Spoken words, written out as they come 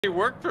It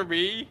worked for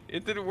me.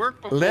 It didn't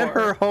work before. Let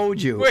her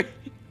hold you. Wait,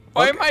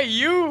 why am I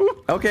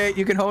you? Okay,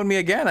 you can hold me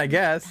again, I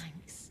guess.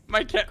 Thanks.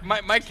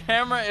 My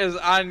camera is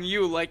on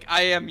you, like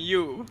I am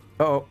you.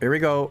 Oh, here we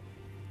go.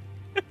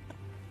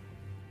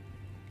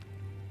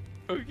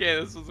 Okay,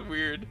 this was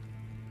weird.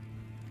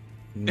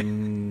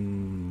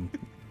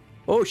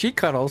 Oh, she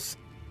cuddles.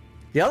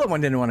 The other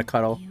one didn't want to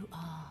cuddle. You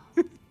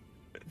are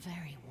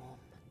very warm.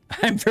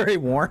 I'm very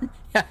warm.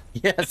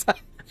 Yes,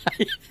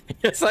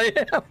 yes, I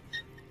am.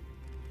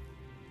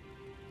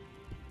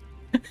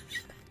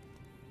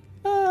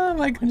 Oh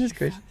my goodness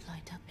gracious!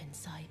 Light up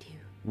inside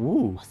you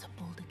Ooh. was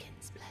a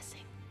Baldakin's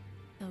blessing.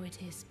 Though it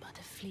is but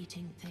a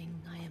fleeting thing,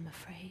 I am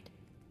afraid.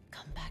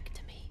 Come back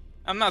to me.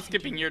 I'm not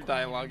skipping your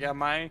dialogue,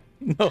 am I?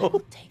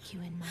 No. Take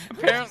you in my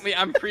Apparently,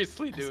 arms I'm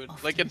priestly, dude.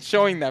 often Like as it's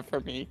showing that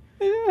for me.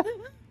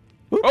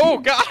 Oh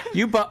God!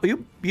 You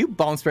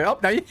bounced right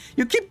up. Now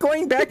you keep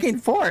going back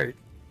and forth.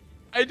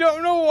 I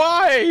don't know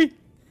why.